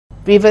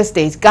Rivers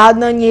State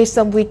Governor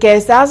Nyesom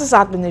Wike says his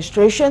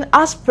administration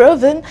has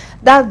proven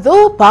that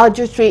though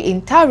budgetary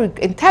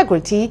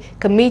integrity,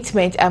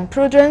 commitment and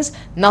prudence,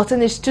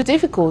 nothing is too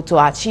difficult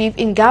to achieve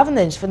in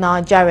governance for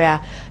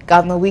Nigeria.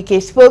 Governor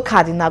Wike spoke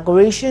at the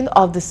inauguration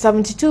of the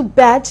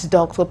 72-bed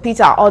Dr.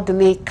 Peter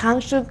Odele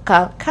Cancer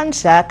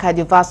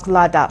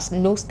Cardiovascular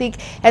Diagnostic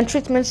and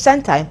Treatment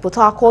Center in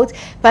Portharcourt,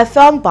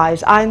 performed by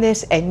His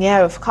Highness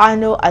Emir of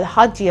Kano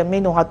Alhaji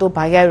Aminu Ado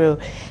Bayero.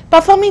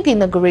 Performing the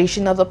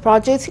inauguration of the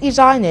project, His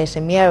Highness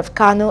Emir of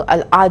Kano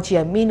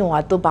Alhaji Aminu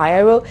Ado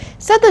Bayero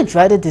said the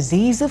dreaded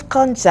disease of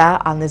cancer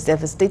and its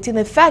devastating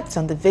effects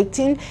on the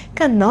victim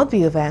cannot be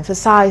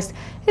overemphasized.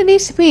 In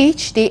his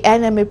speech, the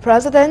NMA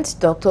President,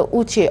 Dr.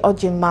 Uche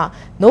Ojima,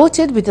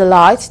 noted with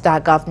delight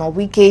that Governor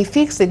Wike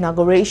fixed the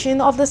inauguration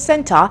of the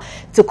center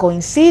to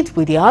coincide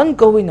with the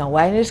ongoing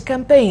awareness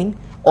campaign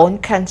on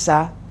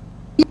cancer.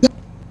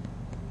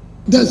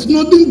 There's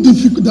nothing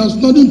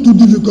too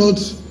difficult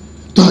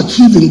to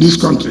achieve in this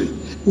country.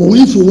 Or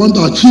if we want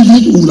to achieve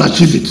it, we will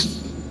achieve it.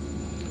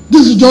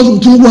 This is just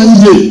within 1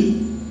 year.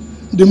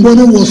 The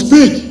money was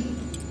paid.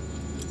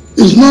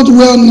 It's not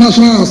well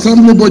National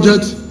Assembly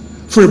budget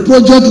for a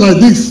project like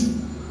this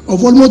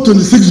of almost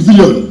 26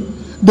 billion.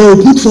 They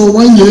will put for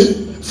 1 year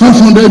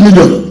 500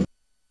 million.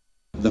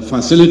 The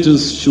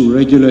facilities should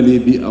regularly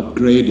be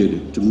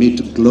upgraded to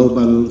meet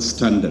global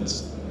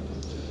standards.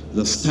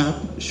 The staff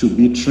should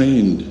be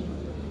trained,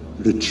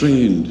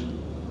 retrained,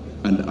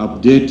 and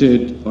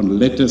updated on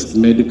latest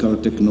medical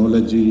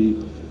technology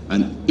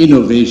and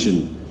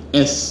innovation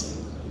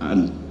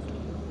and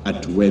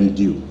at when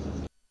due.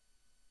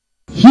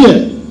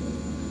 Here,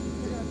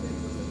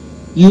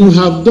 you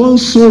have done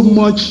so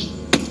much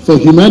for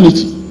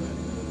humanity.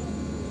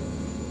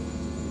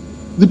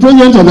 The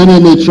president of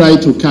NMA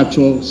tried to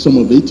capture some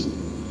of it,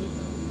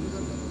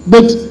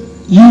 but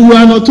you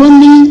are not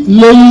only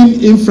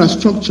laying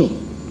infrastructure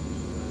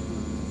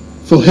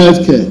for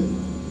healthcare,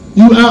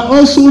 you are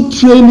also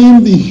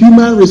training the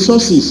human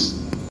resources.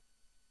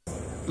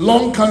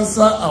 Lung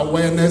Cancer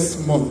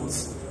Awareness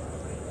Month,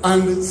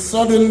 and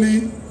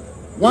suddenly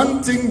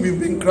one thing we've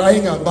been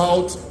crying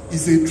about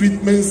is a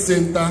treatment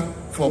center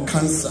for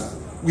cancer.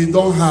 We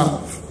don't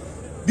have.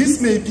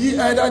 This may be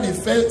either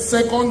the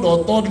second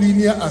or third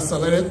linear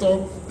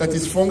accelerator that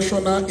is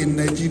functional in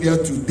Nigeria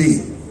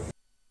today.